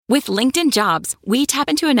With LinkedIn Jobs, we tap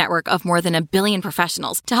into a network of more than 1 billion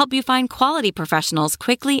professionals to help you find quality professionals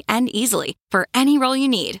quickly and easily for any role you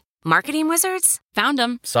need. Marketing wizards? Found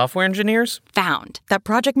them. Software engineers? Found. That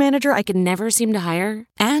project manager I could never seem to hire?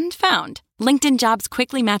 And found. LinkedIn Jobs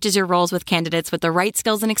quickly matches your roles with candidates with the right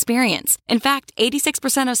skills and experience. In fact,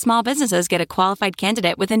 86% of small businesses get a qualified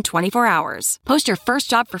candidate within 24 hours. Post your first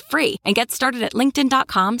job for free and get started at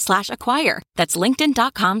linkedin.com/acquire. That's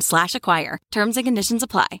linkedin.com/acquire. Terms and conditions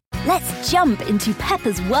apply. Let's jump into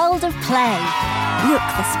Peppa's world of play. Look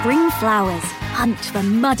for spring flowers, hunt for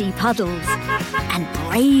muddy puddles, and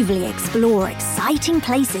bravely explore exciting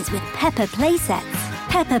places with Peppa playsets.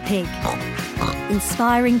 Peppa Pig.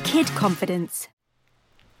 Inspiring kid confidence.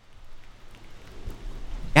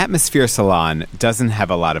 Atmosphere Salon doesn't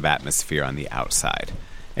have a lot of atmosphere on the outside.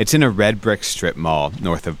 It's in a red brick strip mall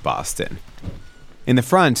north of Boston. In the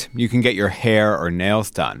front, you can get your hair or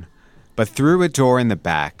nails done, but through a door in the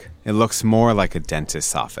back, it looks more like a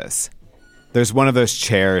dentist's office. There's one of those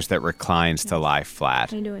chairs that reclines to lie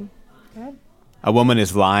flat. How you doing? Good. A woman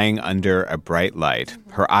is lying under a bright light.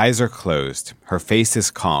 Her eyes are closed. Her face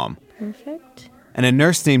is calm. Perfect. And a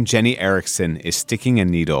nurse named Jenny Erickson is sticking a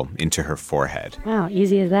needle into her forehead. Wow,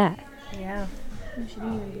 easy as that. Yeah.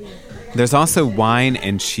 There's also wine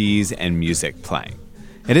and cheese and music playing.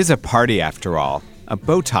 It is a party after all, a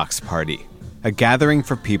Botox party, a gathering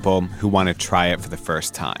for people who want to try it for the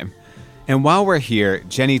first time. And while we're here,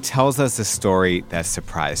 Jenny tells us a story that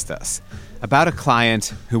surprised us about a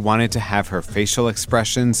client who wanted to have her facial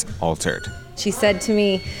expressions altered. She said to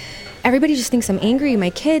me, everybody just thinks I'm angry, my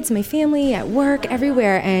kids, my family, at work,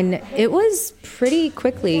 everywhere. And it was pretty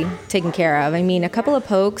quickly taken care of. I mean, a couple of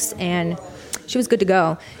pokes and she was good to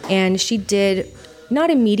go. And she did, not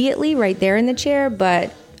immediately right there in the chair,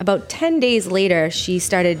 but about 10 days later, she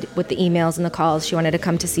started with the emails and the calls. She wanted to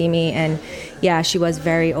come to see me. And yeah, she was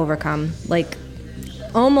very overcome, like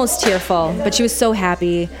almost tearful, but she was so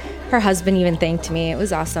happy. Her husband even thanked me. It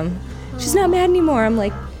was awesome. She's not mad anymore. I'm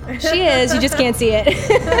like, she is. You just can't see it.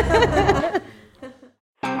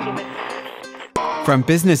 From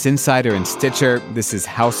Business Insider and Stitcher, this is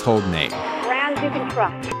Household Name. Brands you can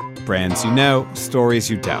trust. Brands you know, stories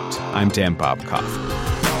you don't. I'm Dan Bobkoff.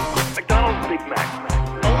 McDonald's Big Mac.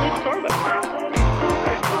 Only Starbucks.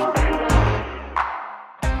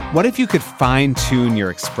 What if you could fine-tune your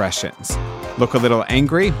expressions? Look a little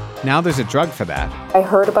angry? Now there's a drug for that. I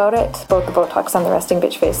heard about it, both the Botox and the resting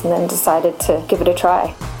bitch face, and then decided to give it a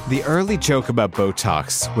try. The early joke about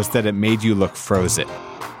Botox was that it made you look frozen.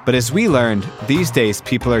 But as we learned, these days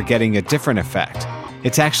people are getting a different effect.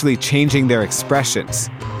 It's actually changing their expressions,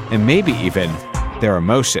 and maybe even their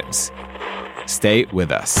emotions. Stay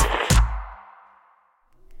with us.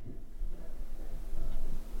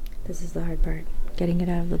 This is the hard part, getting it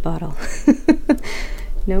out of the bottle.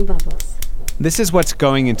 No bubbles. This is what's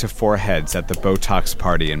going into foreheads at the Botox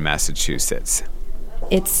party in Massachusetts.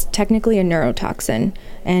 It's technically a neurotoxin,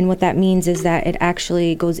 and what that means is that it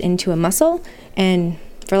actually goes into a muscle and,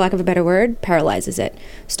 for lack of a better word, paralyzes it,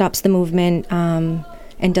 stops the movement, and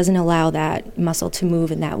doesn't allow that muscle to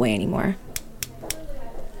move in that way anymore.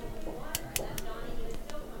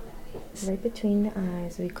 Right between the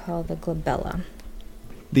eyes, we call the glabella.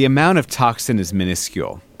 The amount of toxin is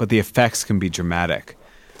minuscule, but the effects can be dramatic.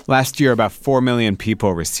 Last year, about 4 million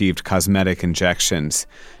people received cosmetic injections,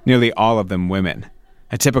 nearly all of them women.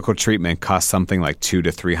 A typical treatment costs something like $200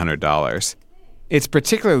 to $300. It's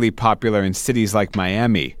particularly popular in cities like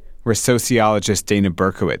Miami, where sociologist Dana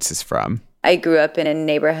Berkowitz is from. I grew up in a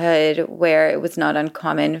neighborhood where it was not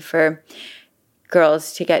uncommon for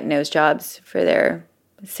girls to get nose jobs for their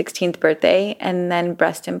 16th birthday and then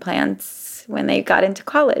breast implants when they got into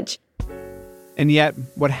college. And yet,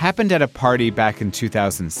 what happened at a party back in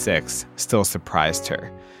 2006 still surprised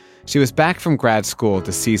her. She was back from grad school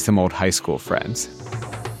to see some old high school friends.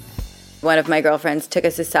 One of my girlfriends took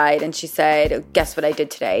us aside and she said, "Guess what I did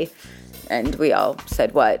today?" And we all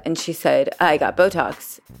said, "What?" And she said, "I got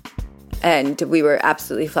Botox." And we were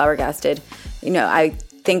absolutely flabbergasted. You know, I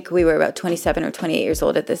think we were about 27 or 28 years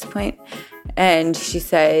old at this point. And she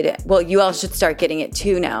said, "Well, you all should start getting it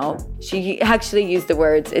too now." She actually used the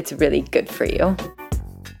words, "It's really good for you."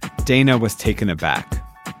 Dana was taken aback.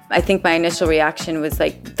 I think my initial reaction was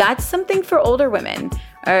like, that's something for older women,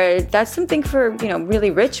 or that's something for,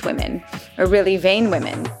 really rich women or really vain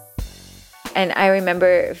women. And I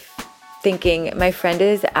remember thinking, my friend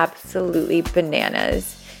is absolutely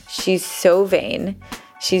bananas. She's so vain.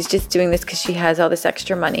 She's just doing this because she has all this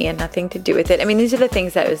extra money and nothing to do with it. I mean, these are the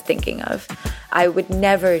things that I was thinking of. I would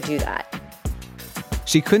never do that.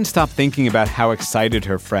 She couldn't stop thinking about how excited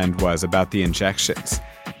her friend was about the injections.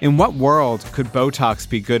 In what world could Botox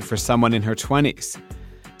be good for someone in her 20s?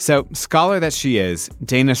 So, scholar that she is,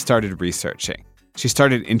 Dana started researching. She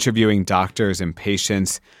started interviewing doctors and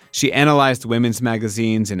patients. She analyzed women's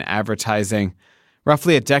magazines and advertising.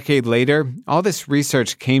 Roughly a decade later, all this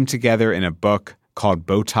research came together in a book called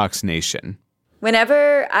Botox Nation.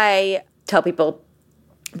 Whenever I tell people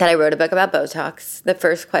that I wrote a book about Botox, the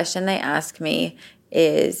first question they ask me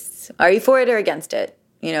is, are you for it or against it?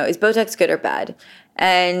 Is Botox good or bad?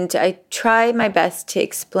 And I try my best to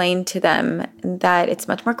explain to them that it's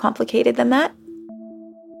much more complicated than that.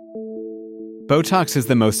 Botox is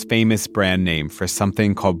the most famous brand name for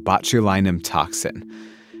something called botulinum toxin.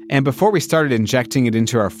 And before we started injecting it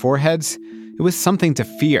into our foreheads, it was something to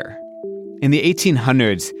fear. In the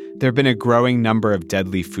 1800s, there had been a growing number of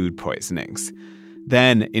deadly food poisonings.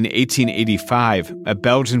 Then, in 1885, a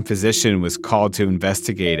Belgian physician was called to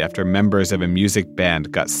investigate after members of a music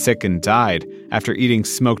band got sick and died after eating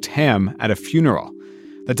smoked ham at a funeral.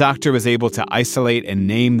 The doctor was able to isolate and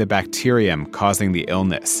name the bacterium causing the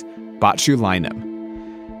illness,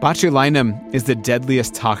 botulinum. Botulinum is the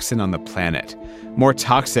deadliest toxin on the planet, more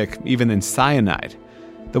toxic even than cyanide.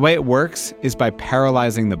 The way it works is by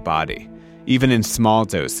paralyzing the body. Even in small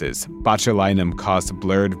doses, botulinum caused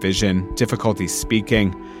blurred vision, difficulty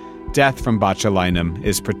speaking. Death from botulinum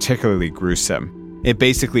is particularly gruesome. It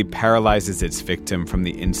basically paralyzes its victim from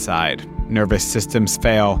the inside. Nervous systems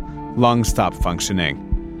fail, lungs stop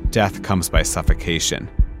functioning. Death comes by suffocation.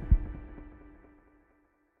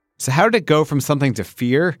 So how did it go from something to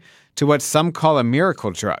fear to what some call a miracle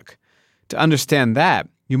drug? To understand that,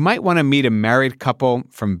 you might want to meet a married couple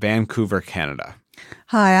from Vancouver, Canada.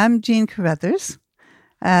 Hi, I'm Jean Carruthers,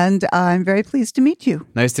 and I'm very pleased to meet you.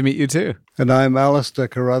 Nice to meet you too. And I'm Alistair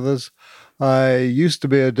Carruthers. I used to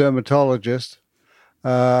be a dermatologist,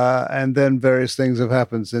 and then various things have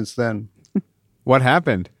happened since then. What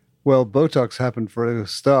happened? Well, Botox happened for a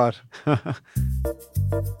start.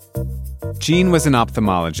 Jean was an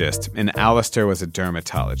ophthalmologist, and Alistair was a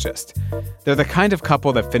dermatologist. They're the kind of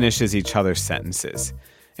couple that finishes each other's sentences,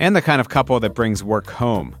 and the kind of couple that brings work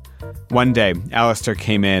home. One day, Alistair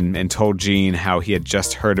came in and told Jean how he had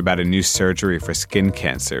just heard about a new surgery for skin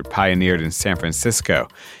cancer pioneered in San Francisco,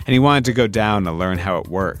 and he wanted to go down to learn how it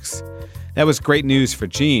works. That was great news for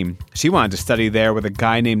Jean. She wanted to study there with a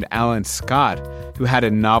guy named Alan Scott, who had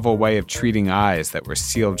a novel way of treating eyes that were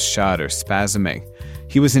sealed shut or spasming.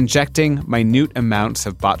 He was injecting minute amounts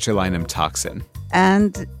of botulinum toxin.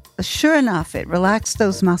 And sure enough, it relaxed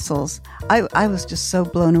those muscles. I was just so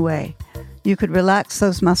blown away. You could relax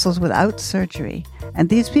those muscles without surgery. And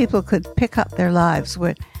these people could pick up their lives,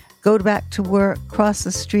 would go back to work, cross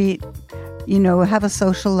the street, have a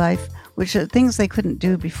social life, which are things they couldn't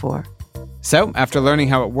do before. So, after learning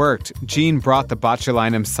how it worked, Jean brought the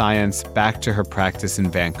botulinum science back to her practice in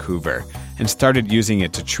Vancouver and started using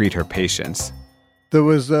it to treat her patients. There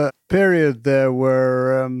was a period there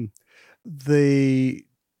where the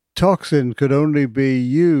toxin could only be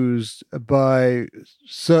used by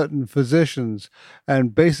certain physicians.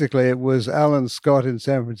 And basically it was Alan Scott in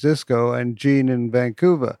San Francisco and Jean in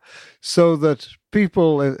Vancouver. So that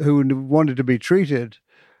people who wanted to be treated,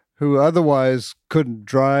 who otherwise couldn't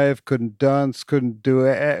drive, couldn't dance, couldn't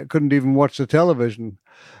even watch the television,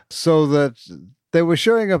 so that they were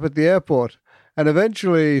showing up at the airport. And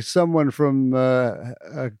eventually someone from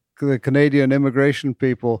the Canadian immigration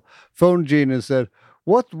people phoned Jean and said,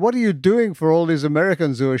 What are you doing for all these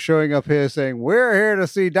Americans who are showing up here saying, we're here to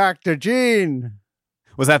see Dr. Jean?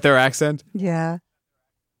 Was that their accent? Yeah.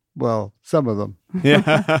 Well, some of them.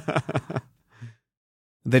 Yeah.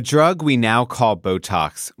 The drug we now call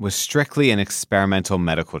Botox was strictly an experimental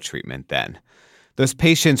medical treatment then. Those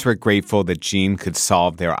patients were grateful that Jean could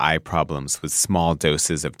solve their eye problems with small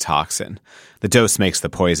doses of toxin. The dose makes the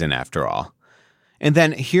poison, after all. And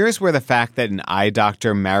then here's where the fact that an eye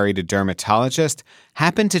doctor married a dermatologist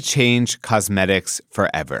happened to change cosmetics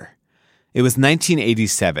forever. It was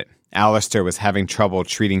 1987. Alistair was having trouble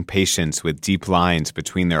treating patients with deep lines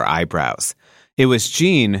between their eyebrows. It was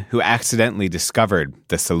Jean who accidentally discovered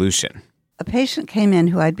the solution. A patient came in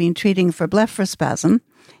who I'd been treating for blepharospasm,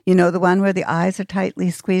 the one where the eyes are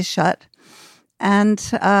tightly squeezed shut. And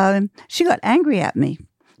she got angry at me,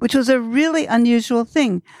 which was a really unusual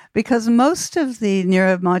thing because most of the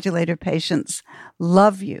neuromodulator patients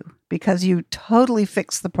love you because you totally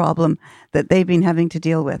fix the problem that they've been having to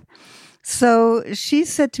deal with. So she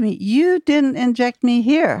said to me, "You didn't inject me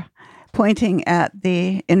here," pointing at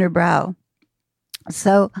the inner brow.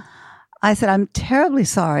 So I said, "I'm terribly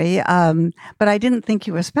sorry, but I didn't think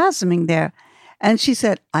you were spasming there." And she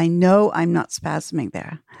said, "I know I'm not spasming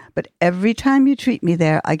there, but every time you treat me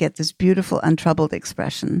there, I get this beautiful, untroubled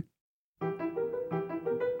expression.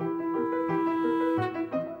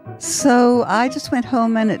 So I just went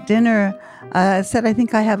home, and at dinner, I said, I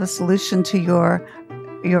think I have a solution to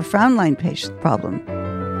your frown line patient problem.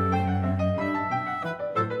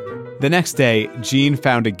 The next day, Jean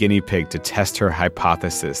found a guinea pig to test her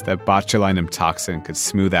hypothesis that botulinum toxin could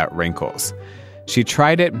smooth out wrinkles. She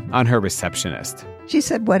tried it on her receptionist. She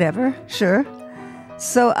said, whatever, sure.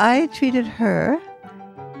 So I treated her.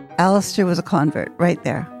 Alistair was a convert right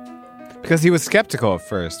there. Because he was skeptical at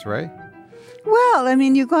first, right? Well, I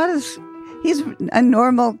mean, he's a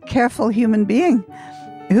normal, careful human being.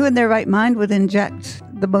 Who in their right mind would inject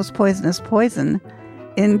the most poisonous poison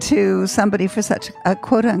into somebody for such a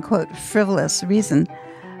quote-unquote frivolous reason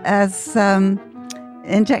as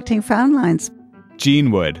injecting frown lines?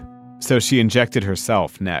 Jean would, so she injected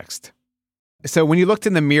herself next. So when you looked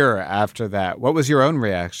in the mirror after that, what was your own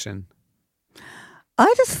reaction?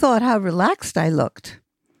 I just thought how relaxed I looked.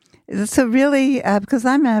 So really, because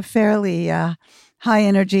I'm a fairly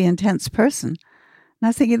high-energy, intense person, and I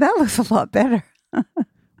was thinking, that looks a lot better.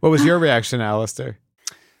 What was your reaction, Alistair?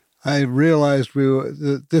 I realized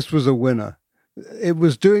that this was a winner. It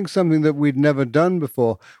was doing something that we'd never done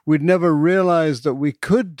before. We'd never realized that we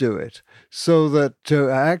could do it. So that to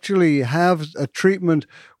actually have a treatment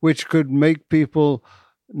which could make people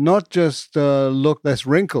not just look less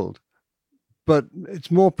wrinkled, but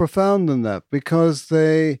it's more profound than that, because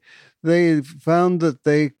they found that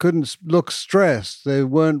they couldn't look stressed. They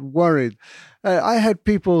weren't worried. I had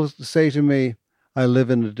people say to me, I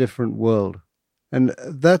live in a different world. And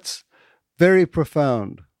that's very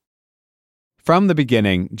profound. From the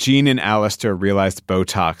beginning, Jean and Alistair realized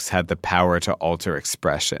Botox had the power to alter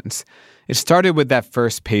expressions. It started with that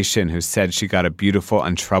first patient who said she got a beautiful,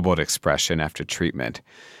 untroubled expression after treatment.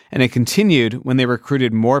 And it continued when they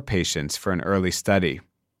recruited more patients for an early study.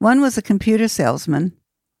 One was a computer salesman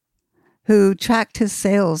who tracked his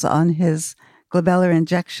sales on his glabellar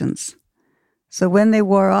injections. So when they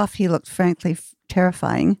wore off, he looked frankly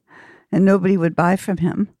terrifying, and nobody would buy from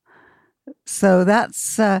him. So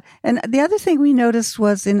that's, and the other thing we noticed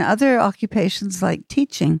was in other occupations like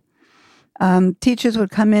teaching, teachers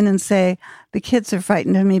would come in and say, the kids are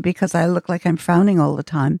frightened of me because I look like I'm frowning all the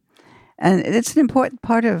time. And it's an important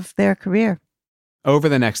part of their career. Over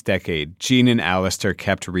the next decade, Jean and Alistair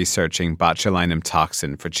kept researching botulinum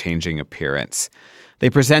toxin for changing appearance. They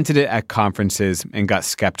presented it at conferences and got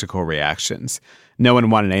skeptical reactions. No one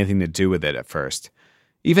wanted anything to do with it at first.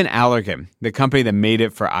 Even Allergan, the company that made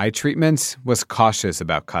it for eye treatments, was cautious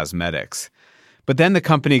about cosmetics. But then the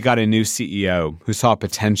company got a new CEO who saw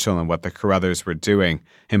potential in what the Carruthers were doing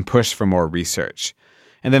and pushed for more research.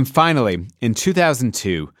 And then finally, in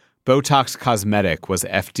 2002, Botox Cosmetic was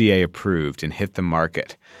FDA approved and hit the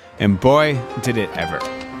market. And boy, did it ever.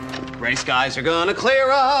 Gray skies are gonna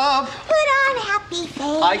clear up. Put on a happy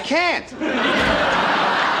face. I can't.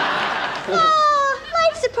 Oh,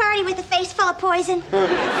 life's a party with a face full of poison.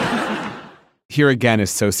 Here again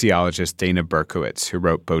is sociologist Dana Berkowitz, who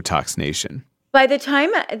wrote Botox Nation. By the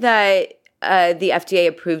time that the FDA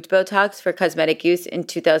approved Botox for cosmetic use in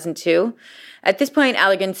 2002, at this point,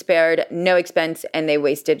 Allergan spared no expense and they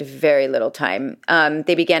wasted very little time.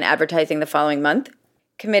 They began advertising the following month,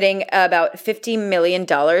 committing about $50 million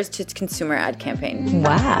to its consumer ad campaign.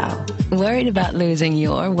 Wow. Worried about losing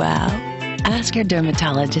your wow? Ask your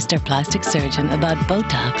dermatologist or plastic surgeon about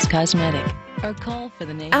Botox Cosmetic. Or call for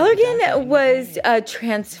the name. Allergan was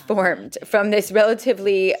transformed from this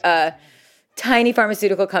relatively tiny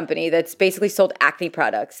pharmaceutical company that's basically sold acne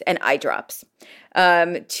products and eye drops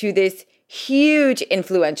to this huge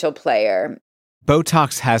influential player.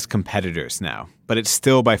 Botox has competitors now, but it's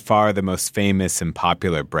still by far the most famous and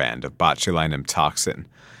popular brand of botulinum toxin.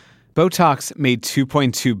 Botox made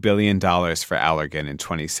 $2.2 billion for Allergan in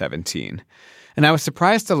 2017. And I was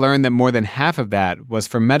surprised to learn that more than half of that was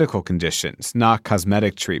for medical conditions, not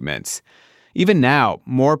cosmetic treatments. Even now,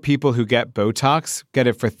 more people who get Botox get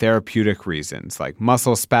it for therapeutic reasons like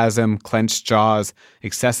muscle spasm, clenched jaws,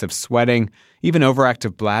 excessive sweating, even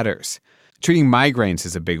overactive bladders. Treating migraines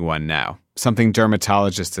is a big one now, something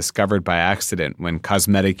dermatologists discovered by accident when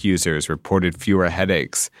cosmetic users reported fewer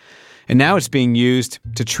headaches. And now it's being used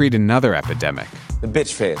to treat another epidemic. The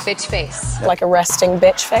bitch face. Bitch face. Like a resting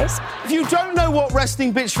bitch face? If you don't know what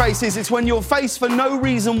resting bitch face is, it's when your face, for no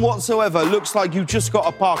reason whatsoever, looks like you just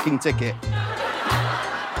got a parking ticket.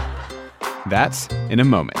 That's in a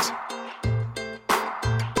moment.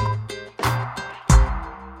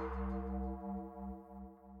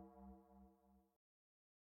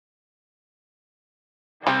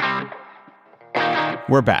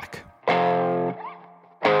 We're back.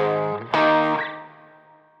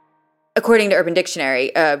 According to Urban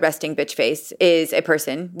Dictionary, a resting bitch face is a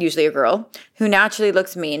person, usually a girl, who naturally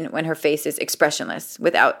looks mean when her face is expressionless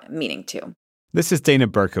without meaning to. This is Dana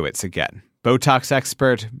Berkowitz again, Botox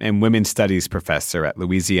expert and women's studies professor at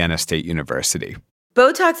Louisiana State University.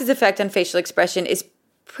 Botox's effect on facial expression is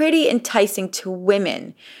pretty enticing to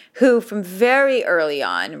women who from very early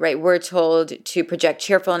on, right, were told to project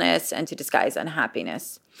cheerfulness and to disguise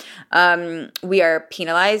unhappiness. We are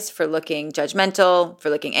penalized for looking judgmental, for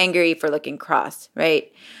looking angry, for looking cross,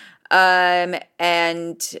 right?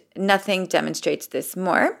 And nothing demonstrates this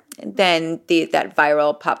more than that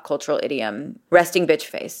viral pop cultural idiom, resting bitch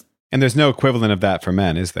face. And there's no equivalent of that for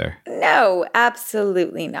men, is there? No,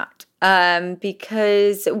 absolutely not.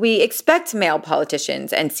 Because we expect male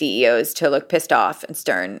politicians and CEOs to look pissed off and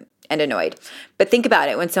stern and annoyed. But think about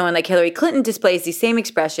it. When someone like Hillary Clinton displays these same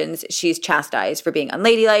expressions, she's chastised for being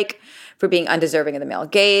unladylike, for being undeserving of the male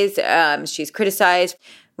gaze. She's criticized.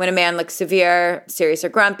 When a man looks severe, serious, or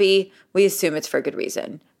grumpy, we assume it's for a good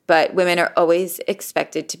reason. But women are always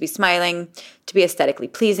expected to be smiling, to be aesthetically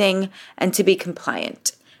pleasing, and to be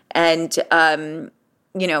compliant. And,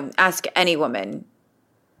 ask any woman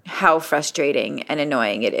how frustrating and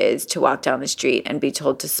annoying it is to walk down the street and be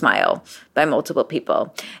told to smile by multiple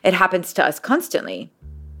people. It happens to us constantly.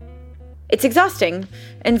 It's exhausting.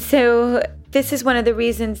 And so this is one of the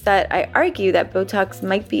reasons that I argue that Botox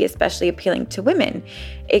might be especially appealing to women.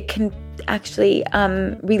 It can actually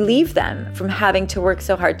relieve them from having to work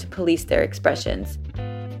so hard to police their expressions.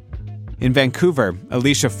 In Vancouver,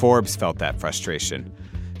 Alicia Forbes felt that frustration.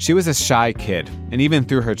 She was a shy kid, and even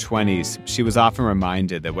through her 20s, she was often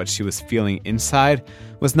reminded that what she was feeling inside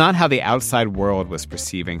was not how the outside world was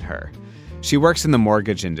perceiving her. She works in the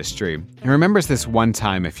mortgage industry and remembers this one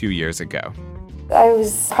time a few years ago. I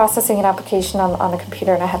was processing an application on the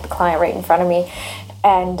computer, and I had the client right in front of me.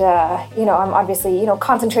 And, I'm obviously,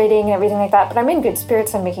 concentrating and everything like that, but I'm in good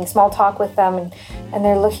spirits. I'm making small talk with them, and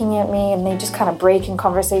they're looking at me, and they just kind of break in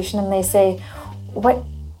conversation, and they say, "What?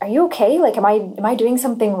 Are you okay? Like, am I doing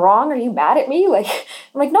something wrong? Are you mad at me?" Like,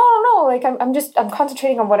 I'm like, no. Like, I'm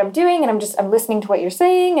concentrating on what I'm doing, and I'm listening to what you're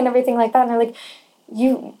saying and everything like that. And they're like,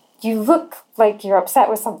 you look like you're upset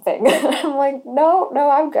with something. I'm like, no,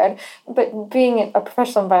 I'm good. But being in a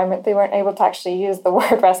professional environment, they weren't able to actually use the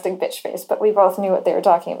word resting bitch face, but we both knew what they were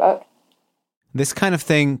talking about. This kind of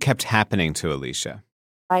thing kept happening to Alicia.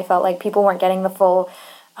 I felt like people weren't getting the full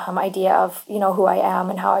idea of, who I am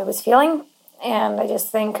and how I was feeling. And I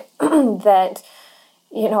just think that,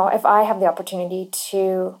 if I have the opportunity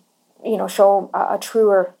to, show a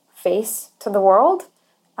truer face to the world,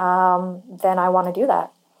 then I want to do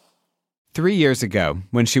that. 3 years ago,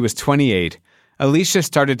 when she was 28, Alicia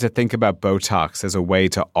started to think about Botox as a way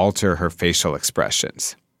to alter her facial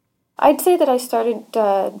expressions. I'd say that I started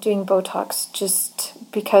doing Botox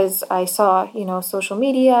just because I saw, social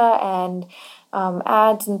media and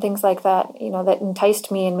ads and things like that, that enticed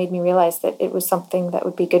me and made me realize that it was something that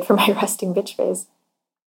would be good for my resting bitch face.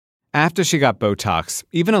 After she got Botox,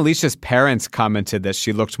 even Alicia's parents commented that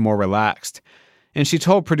she looked more relaxed. And she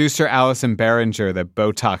told producer Allison Behringer that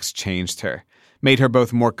Botox changed her, made her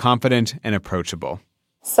both more confident and approachable.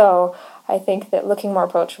 So I think that looking more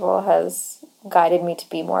approachable has guided me to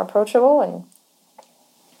be more approachable. And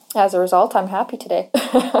as a result, I'm happy today.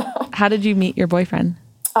 How did you meet your boyfriend?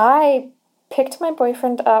 I picked my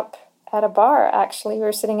boyfriend up at a bar, actually. We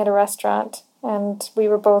were sitting at a restaurant, and we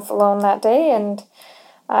were both alone that day, and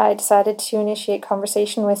I decided to initiate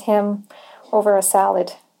conversation with him over a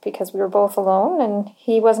salad because we were both alone, and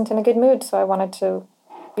he wasn't in a good mood, so I wanted to,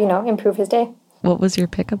 improve his day. What was your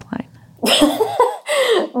pickup line?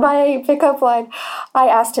 My pickup line, I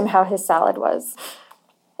asked him how his salad was.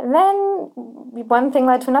 And then one thing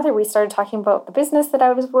led to another. We started talking about the business that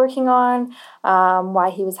I was working on, why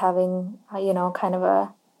he was having, kind of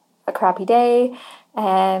a crappy day.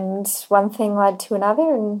 And one thing led to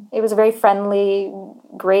another. And it was a very friendly,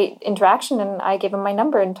 great interaction. And I gave him my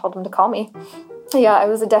number and told him to call me. Yeah, it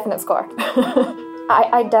was a definite score.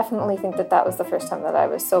 I definitely think that was the first time that I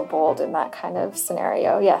was so bold in that kind of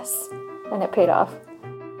scenario. Yes. And it paid off.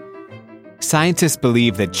 Scientists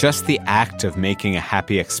believe that just the act of making a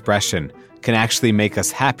happy expression can actually make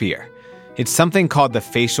us happier. It's something called the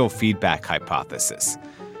facial feedback hypothesis.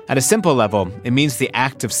 At a simple level, it means the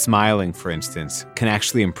act of smiling, for instance, can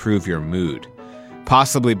actually improve your mood.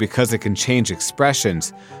 Possibly because it can change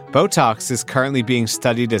expressions, Botox is currently being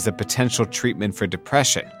studied as a potential treatment for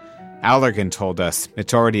depression. Allergan told us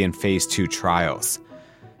it's already in phase 2 trials.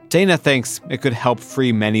 Dana thinks it could help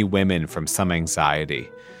free many women from some anxiety.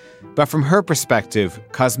 But from her perspective,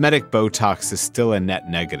 cosmetic Botox is still a net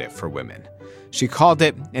negative for women. She called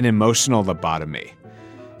it an emotional lobotomy.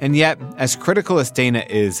 And yet, as critical as Dana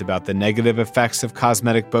is about the negative effects of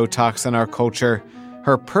cosmetic Botox on our culture,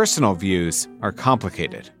 her personal views are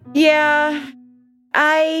complicated. Yeah,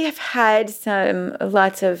 I have had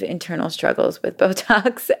lots of internal struggles with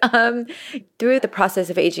Botox through the process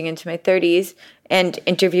of aging into my 30s and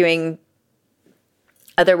interviewing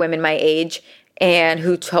other women my age and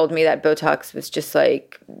who told me that Botox was just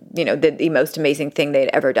like, the most amazing thing they'd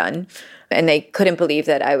ever done. And they couldn't believe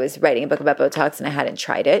that I was writing a book about Botox and I hadn't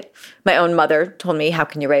tried it. My own mother told me, how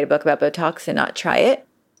can you write a book about Botox and not try it?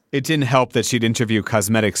 It didn't help that she'd interview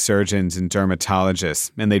cosmetic surgeons and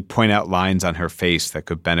dermatologists, and they'd point out lines on her face that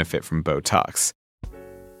could benefit from Botox.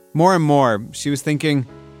 More and more, she was thinking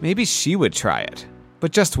maybe she would try it,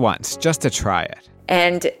 but just once, just to try it.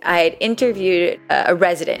 And I had interviewed a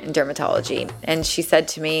resident in dermatology, and she said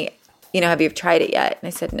to me, have you tried it yet? And I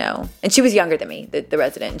said, no. And she was younger than me, the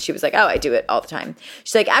resident. And she was like, oh, I do it all the time.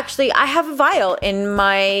 She's like, actually, I have a vial in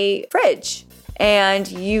my fridge, and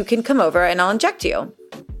you can come over and I'll inject you.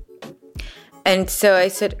 And so I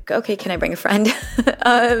said, okay, can I bring a friend?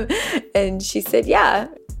 And she said, yeah.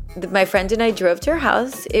 My friend and I drove to her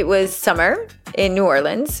house. It was summer in New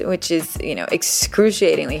Orleans, which is,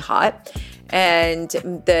 excruciatingly hot. And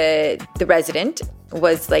the resident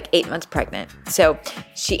was like 8 months pregnant. So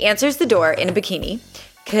she answers the door in a bikini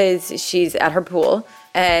because she's at her pool.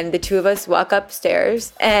 And the two of us walk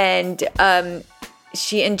upstairs and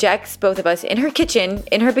she injects both of us in her kitchen,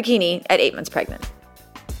 in her bikini, at 8 months pregnant.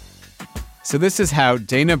 So this is how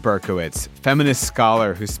Dana Berkowitz, feminist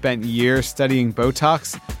scholar who spent years studying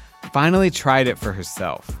Botox, finally tried it for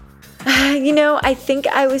herself. I think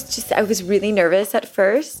I was really nervous at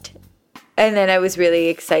first, and then I was really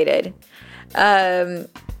excited. And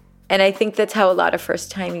I think that's how a lot of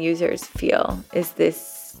first-time users feel, is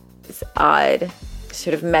this odd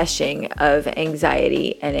sort of meshing of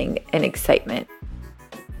anxiety and excitement.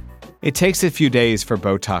 It takes a few days for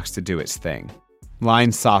Botox to do its thing.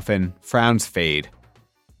 Lines soften, frowns fade.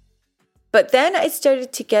 But then I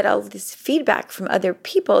started to get all this feedback from other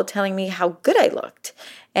people telling me how good I looked.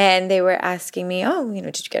 And they were asking me,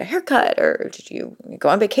 did you get a haircut or did you go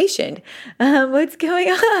on vacation? What's going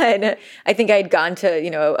on? I think I had gone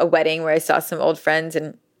to, a wedding where I saw some old friends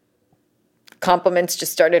and compliments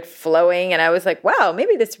just started flowing. And I was like, wow,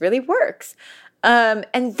 maybe this really works. And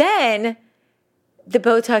then the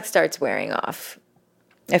Botox starts wearing off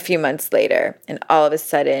a few months later, and all of a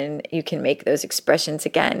sudden you can make those expressions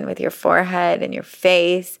again with your forehead and your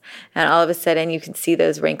face, and all of a sudden you can see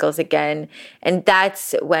those wrinkles again. And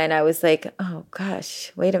that's when I was like, oh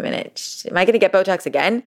gosh, wait a minute, am I going to get Botox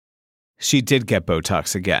again? She did get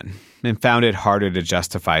Botox again and found it harder to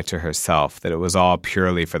justify to herself that it was all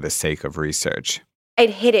purely for the sake of research. I'd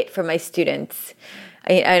hid it from my students.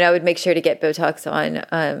 I would make sure to get Botox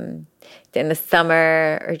on in the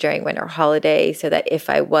summer or during winter holiday so that if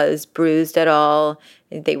I was bruised at all,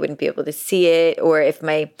 they wouldn't be able to see it. Or if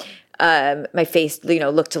my face,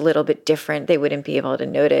 looked a little bit different, they wouldn't be able to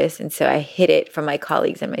notice. And so I hid it from my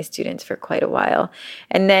colleagues and my students for quite a while.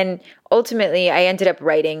 And then ultimately I ended up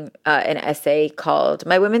writing an essay called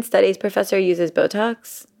 "My Women's Studies Professor Uses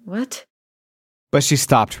Botox." What? But she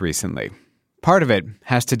stopped recently. Part of it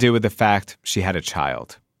has to do with the fact she had a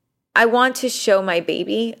child. I want to show my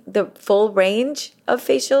baby the full range of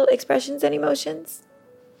facial expressions and emotions.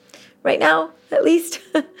 Right now, at least.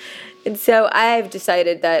 And so I've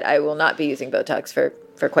decided that I will not be using Botox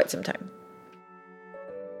for quite some time.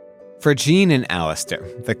 For Jean and Alistair,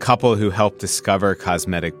 the couple who helped discover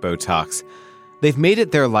cosmetic Botox, they've made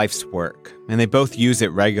it their life's work, and they both use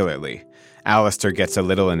it regularly. Alistair gets a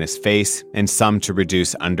little in his face and some to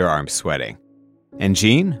reduce underarm sweating. And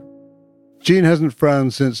Jean? Jean hasn't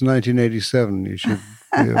frowned since 1987. You should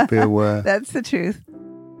be aware. That's the truth.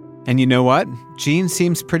 And you know what? Jean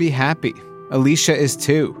seems pretty happy. Alicia is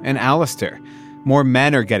too, and Alistair. More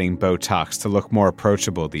men are getting Botox to look more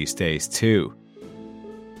approachable these days too.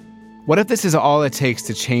 What if this is all it takes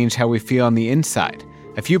to change how we feel on the inside?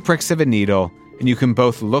 A few pricks of a needle, and you can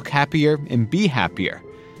both look happier and be happier.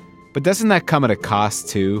 But doesn't that come at a cost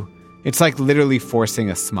too? It's like literally forcing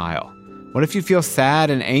a smile. What if you feel sad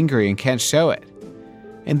and angry and can't show it?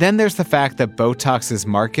 And then there's the fact that Botox's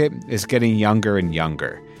market is getting younger and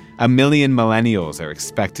younger. 1 million millennials are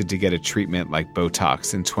expected to get a treatment like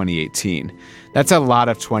Botox in 2018. That's a lot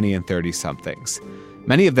of 20 and 30-somethings.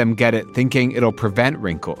 Many of them get it thinking it'll prevent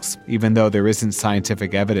wrinkles, even though there isn't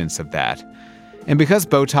scientific evidence of that. And because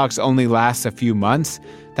Botox only lasts a few months,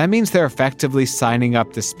 that means they're effectively signing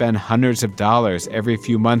up to spend hundreds of dollars every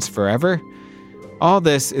few months forever. All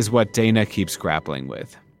this is what Dana keeps grappling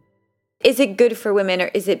with. Is it good for women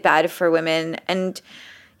or is it bad for women? And,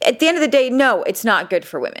 At the end of the day, no, it's not good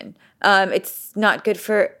for women. It's not good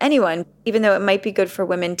for anyone, even though it might be good for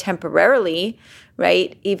women temporarily,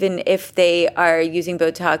 right? Even if they are using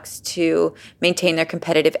Botox to maintain their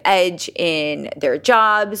competitive edge in their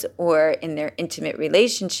jobs or in their intimate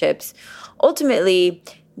relationships, ultimately,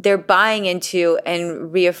 they're buying into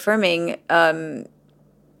and reaffirming a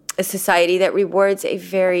society that rewards a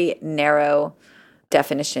very narrow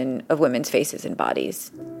definition of women's faces and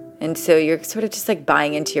bodies. And so you're sort of just like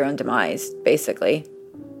buying into your own demise, basically.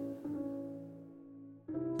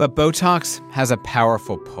 But Botox has a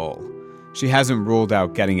powerful pull. She hasn't ruled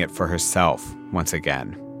out getting it for herself once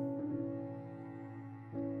again.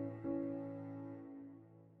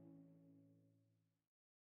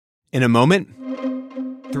 In a moment,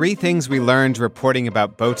 3 things we learned reporting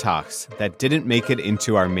about Botox that didn't make it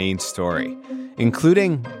into our main story,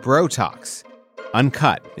 including Brotox.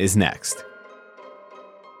 Uncut is next.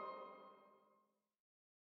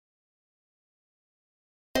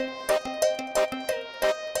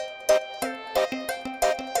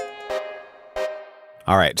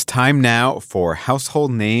 All right, time now for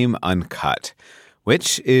Household Name Uncut,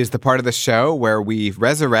 which is the part of the show where we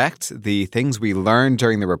resurrect the things we learned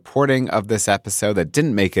during the reporting of this episode that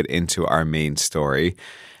didn't make it into our main story.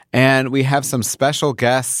 And we have some special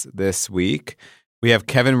guests this week. We have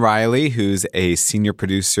Kevin Riley, who's a senior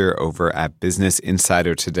producer over at Business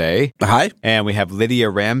Insider Today. Hi. And we have Lydia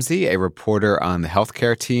Ramsey, a reporter on the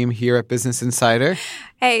healthcare team here at Business Insider.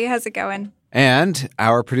 Hey, how's it going? And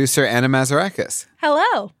our producer, Anna Mazarakis.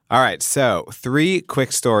 Hello. All right, so 3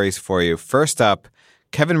 quick stories for you. First up,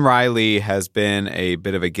 Kevin Riley has been a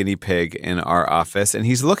bit of a guinea pig in our office, and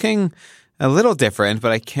he's looking a little different,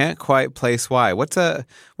 but I can't quite place why. What's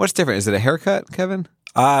different? Is it a haircut, Kevin?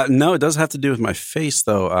 No, it does have to do with my face,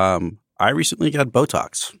 though. I recently got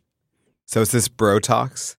Botox. So is this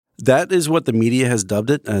Brotox? That is what the media has dubbed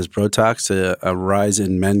it as, Botox, a rise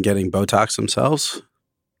in men getting Botox themselves.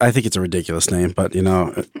 I think it's a ridiculous name, but,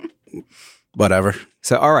 whatever.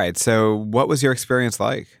 So, all right. So what was your experience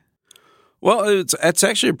like? Well, it's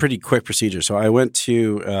actually a pretty quick procedure. So I went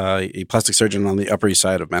to a plastic surgeon on the Upper East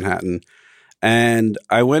Side of Manhattan, and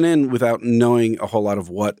I went in without knowing a whole lot of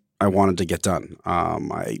what I wanted to get done.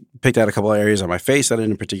 I picked out a couple of areas on my face I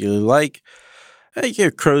didn't particularly like. I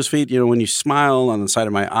get crow's feet, when you smile on the side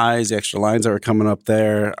of my eyes, the extra lines that were coming up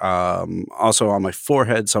there. Also on my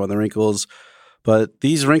forehead, some of the wrinkles. But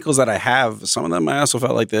these wrinkles that I have, some of them I also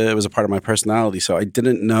felt like it was a part of my personality. So I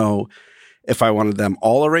didn't know if I wanted them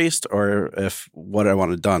all erased or if what I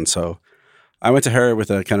wanted done. So I went to her with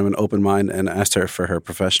a kind of an open mind and asked her for her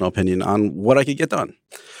professional opinion on what I could get done.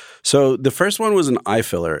 So the first one was an eye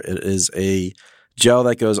filler. It is a gel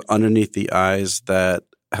that goes underneath the eyes that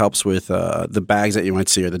helps with the bags that you might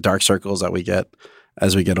see or the dark circles that we get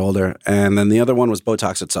as we get older. And then the other one was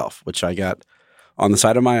Botox itself, which I got on the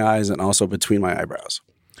side of my eyes and also between my eyebrows.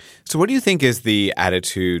 So what do you think is the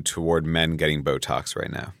attitude toward men getting Botox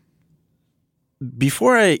right now?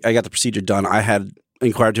 Before I got the procedure done, I had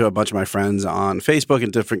inquired to a bunch of my friends on Facebook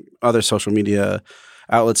and different other social media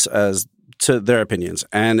outlets as to their opinions.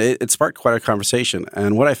 And it sparked quite a conversation.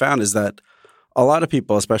 And what I found is that a lot of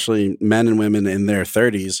people, especially men and women in their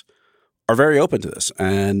 30s, are very open to this.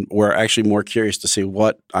 And were actually more curious to see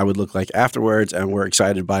what I would look like afterwards and were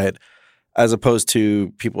excited by it, as opposed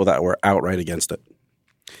to people that were outright against it.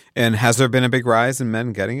 And has there been a big rise in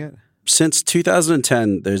men getting it? Since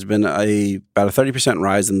 2010, there's been about a 30%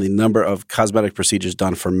 rise in the number of cosmetic procedures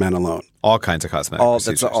done for men alone. All kinds of cosmetic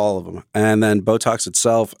procedures. That's all of them. And then Botox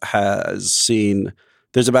itself has seen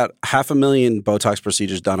 – there's about 500,000 Botox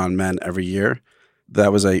procedures done on men every year.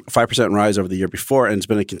 That was a 5% rise over the year before, and it's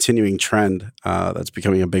been a continuing trend that's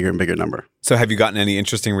becoming a bigger and bigger number. So have you gotten any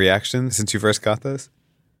interesting reactions since you first got this?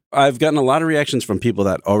 I've gotten a lot of reactions from people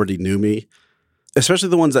that already knew me, especially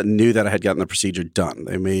the ones that knew that I had gotten the procedure done.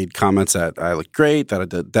 They made comments that I looked great,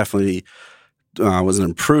 that it definitely was an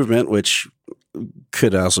improvement, which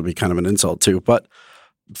could also be kind of an insult too. But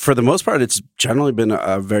for the most part, it's generally been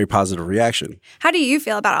a very positive reaction. How do you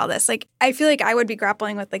feel about all this? Like, I feel like I would be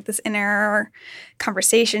grappling with like this inner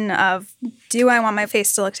conversation of, do I want my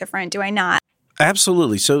face to look different? Do I not?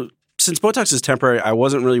 Absolutely. So since Botox is temporary, I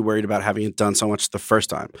wasn't really worried about having it done so much the first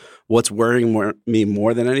time. What's worrying me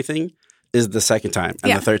more than anything is the second time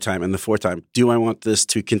and the third time and the fourth time. Do I want this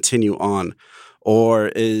to continue on? Or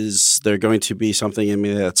is there going to be something in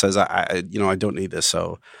me that says, I don't need this,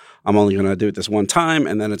 so I'm only going to do it this one time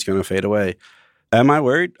and then it's going to fade away? Am I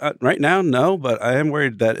worried? Right now, no, but I am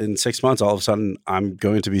worried that in 6 months, all of a sudden, I'm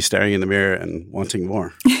going to be staring in the mirror and wanting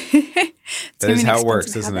more. That is how it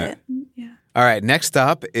works, isn't it? All right, next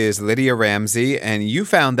up is Lydia Ramsey, and you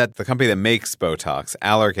found that the company that makes Botox,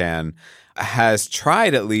 Allergan, has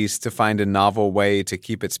tried at least to find a novel way to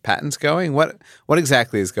keep its patents going. What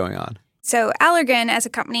exactly is going on? So Allergan as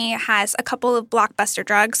a company has a couple of blockbuster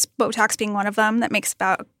drugs, Botox being one of them, that makes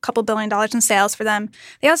about a couple $1 billion in sales for them.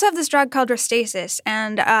 They also have this drug called Restasis.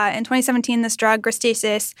 And in 2017, this drug,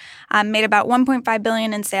 Restasis, made about $1.5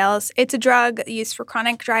 billion in sales. It's a drug used for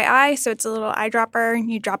chronic dry eye. So it's a little eyedropper.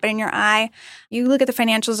 You drop it in your eye. You look at the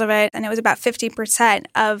financials of it, and it was about 50%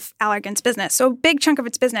 of Allergan's business. So a big chunk of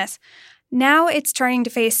its business. Now it's starting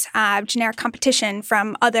to face generic competition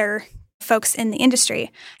from other folks in the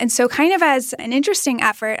industry. And so kind of as an interesting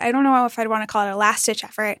effort, I don't know if I'd want to call it a last-ditch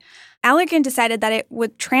effort, Allergan decided that it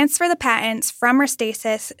would transfer the patents from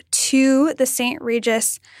Restasis to the St.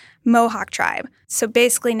 Regis Mohawk tribe. So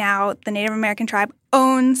basically now the Native American tribe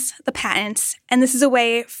owns the patents, and this is a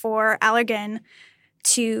way for Allergan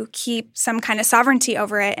to keep some kind of sovereignty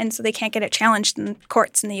over it, and so they can't get it challenged in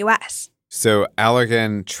courts in the U.S. So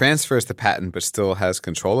Allergan transfers the patent but still has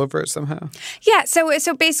control over it somehow? Yeah,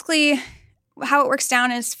 so basically how it works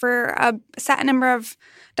down is for a set number of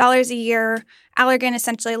dollars a year, Allergan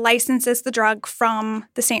essentially licenses the drug from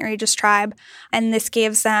the St. Regis tribe, and this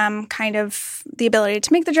gives them kind of the ability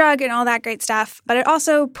to make the drug and all that great stuff, but it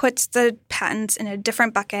also puts the patents in a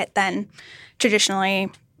different bucket than traditionally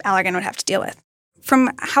Allergan would have to deal with.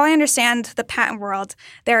 From how I understand the patent world,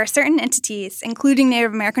 there are certain entities, including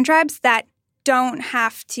Native American tribes, that don't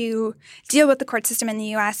have to deal with the court system in the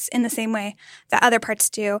U.S. in the same way that other parts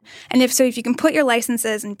do. And if you can put your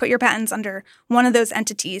licenses and put your patents under one of those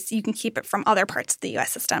entities, you can keep it from other parts of the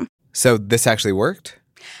U.S. system. So this actually worked?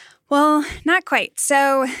 Well, not quite.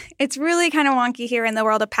 So it's really kind of wonky here in the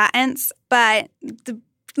world of patents, but the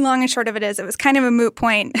long and short of it is it was kind of a moot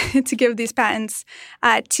point to give these patents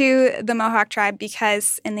to the Mohawk tribe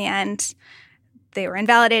because in the end they were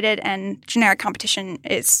invalidated and generic competition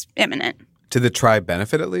is imminent. Did the tribe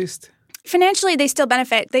benefit at least? Financially, they still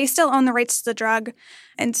benefit. They still own the rights to the drug,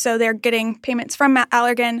 and so they're getting payments from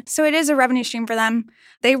Allergan. So it is a revenue stream for them.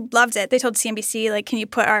 They loved it. They told CNBC, can you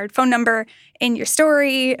put our phone number in your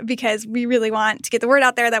story? Because we really want to get the word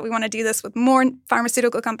out there that we want to do this with more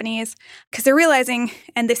pharmaceutical companies. Because they're realizing,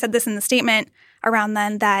 and they said this in the statement around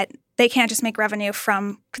then, that they can't just make revenue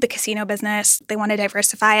from the casino business. They want to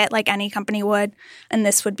diversify it like any company would, and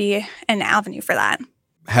this would be an avenue for that.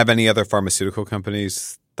 Have any other pharmaceutical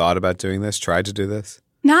companies thought about doing this, tried to do this?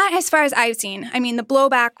 Not as far as I've seen. I mean, the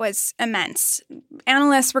blowback was immense.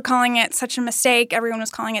 Analysts were calling it such a mistake. Everyone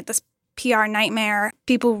was calling it this PR nightmare.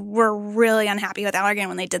 People were really unhappy with Allergan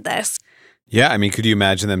when they did this. Yeah, I mean, could you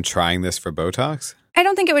imagine them trying this for Botox? I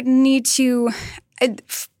don't think it would need to.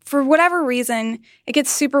 For whatever reason, it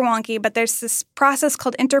gets super wonky, but there's this process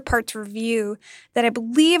called inter partes review that I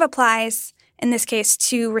believe applies in this case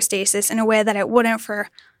to Restasis in a way that it wouldn't for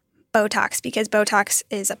Botox because Botox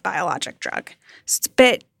is a biologic drug. So it's a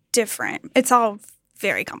bit different. It's all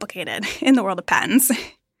very complicated in the world of patents.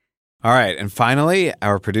 All right. And finally,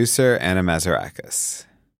 our producer, Anna Mazarakis.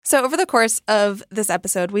 So over the course of this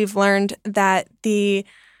episode, we've learned that the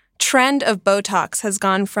trend of Botox has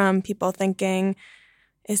gone from people thinking,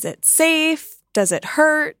 is it safe? Does it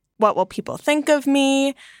hurt? What will people think of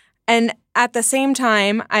me? And at the same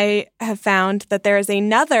time, I have found that there is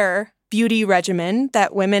another beauty regimen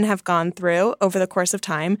that women have gone through over the course of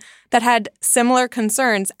time that had similar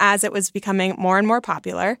concerns as it was becoming more and more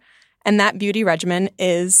popular. And that beauty regimen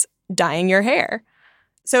is dyeing your hair.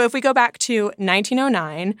 So if we go back to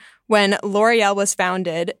 1909, when L'Oreal was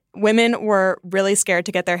founded, women were really scared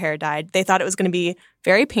to get their hair dyed. They thought it was going to be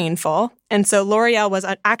very painful. And so L'Oreal was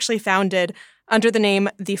actually founded under the name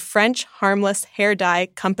the French Harmless Hair Dye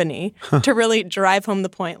Company to really drive home the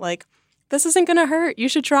point, this isn't going to hurt. You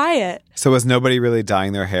should try it. So was nobody really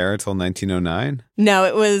dyeing their hair until 1909? No,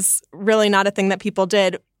 it was really not a thing that people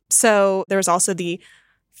did. So there was also the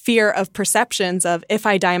fear of perceptions of if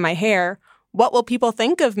I dye my hair, what will people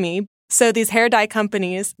think of me? So these hair dye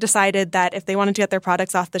companies decided that if they wanted to get their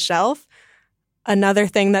products off the shelf, another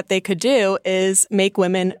thing that they could do is make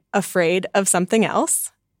women afraid of something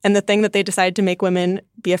else. And the thing that they decided to make women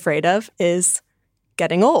be afraid of is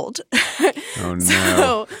getting old. Oh, no.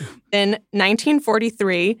 So in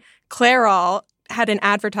 1943, Clairol had an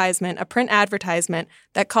advertisement, a print advertisement,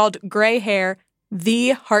 that called gray hair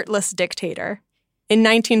the heartless dictator in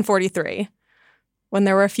 1943, when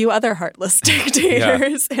there were a few other heartless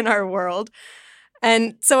dictators in our world.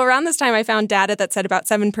 And so around this time, I found data that said about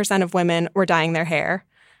 7% of women were dyeing their hair.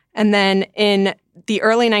 And then in the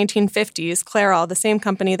early 1950s, Clairol, the same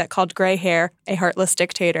company that called gray hair a heartless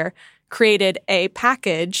dictator, created a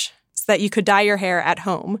package so that you could dye your hair at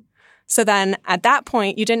home. So then at that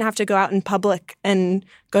point, you didn't have to go out in public and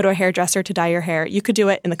go to a hairdresser to dye your hair. You could do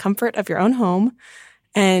it in the comfort of your own home,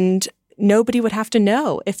 and nobody would have to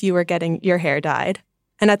know if you were getting your hair dyed.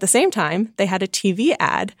 And at the same time, they had a TV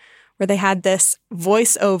ad where they had this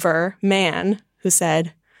voiceover man who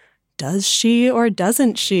said, "Does she or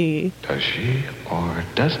doesn't she? Does she or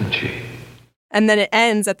doesn't she?" And then it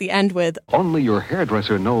ends at the end with, "Only your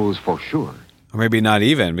hairdresser knows for sure." Or maybe not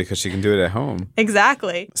even, because she can do it at home.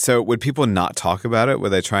 Exactly. So would people not talk about it? Were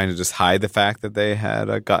they trying to just hide the fact that they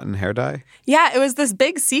had gotten hair dye? Yeah, it was this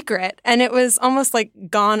big secret. And it was almost like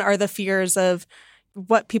gone are the fears of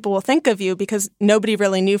what people will think of you, because nobody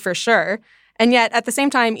really knew for sure. And yet, at the same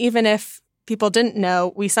time, even if people didn't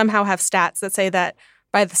know, we somehow have stats that say that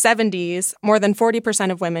by the 70s, more than 40%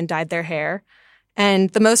 of women dyed their hair.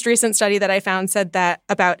 And the most recent study that I found said that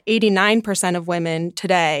about 89% of women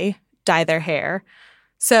today dye their hair.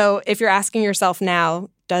 So if you're asking yourself now,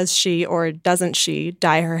 does she or doesn't she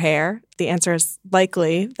dye her hair? The answer is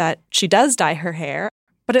likely that she does dye her hair.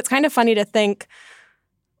 But it's kind of funny to think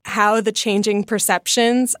how the changing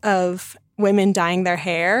perceptions of women dyeing their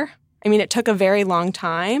hair, I mean, it took a very long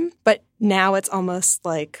time, but now it's almost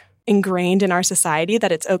like ingrained in our society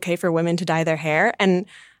that it's okay for women to dye their hair. And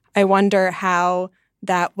I wonder how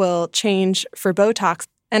that will change for Botox.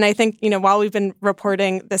 And I think, while we've been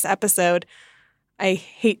reporting this episode, I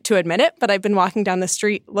hate to admit it, but I've been walking down the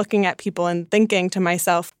street looking at people and thinking to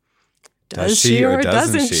myself, does she or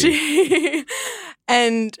doesn't she?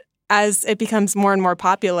 And as it becomes more and more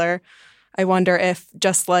popular, I wonder if,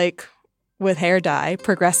 just like with hair dye,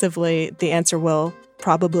 progressively the answer will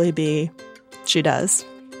probably be she does.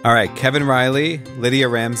 All right, Kevin Riley, Lydia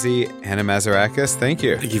Ramsey, Anna Mazarakis, thank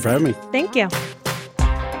you. Thank you for having me. Thank you.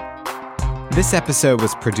 This episode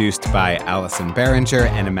was produced by Allison Behringer,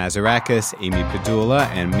 Anna Mazarakis, Amy Padula,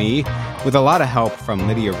 and me, with a lot of help from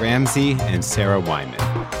Lydia Ramsey and Sarah Wyman.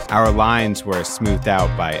 Our lines were smoothed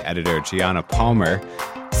out by editor Gianna Palmer.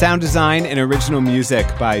 Sound design and original music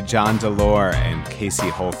by John Delore and Casey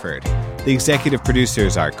Holford. The executive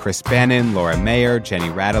producers are Chris Bannon, Laura Mayer, Jenny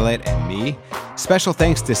Radelet, and me. Special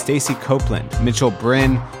thanks to Stacey Copeland, Mitchell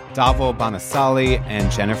Bryn, Davil Banasali,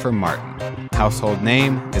 and Jennifer Martin. Household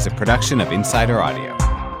Name is a production of Insider Audio.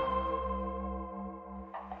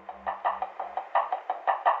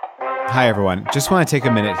 Hi, everyone. Just want to take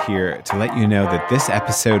a minute here to let you know that this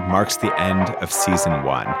episode marks the end of Season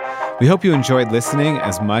 1. We hope you enjoyed listening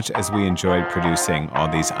as much as we enjoyed producing all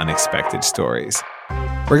these unexpected stories.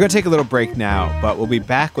 We're going to take a little break now, but we'll be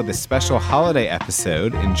back with a special holiday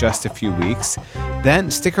episode in just a few weeks.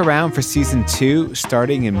 Then stick around for Season 2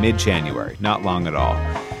 starting in mid-January, not long at all.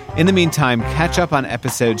 In the meantime, catch up on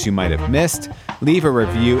episodes you might have missed, leave a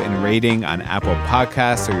review and rating on Apple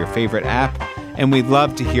Podcasts or your favorite app, and we'd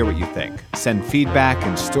love to hear what you think. Send feedback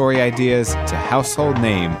and story ideas to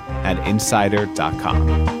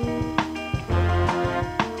householdname@insider.com.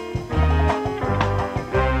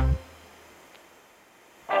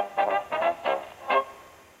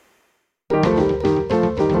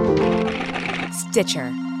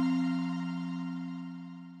 Stitcher.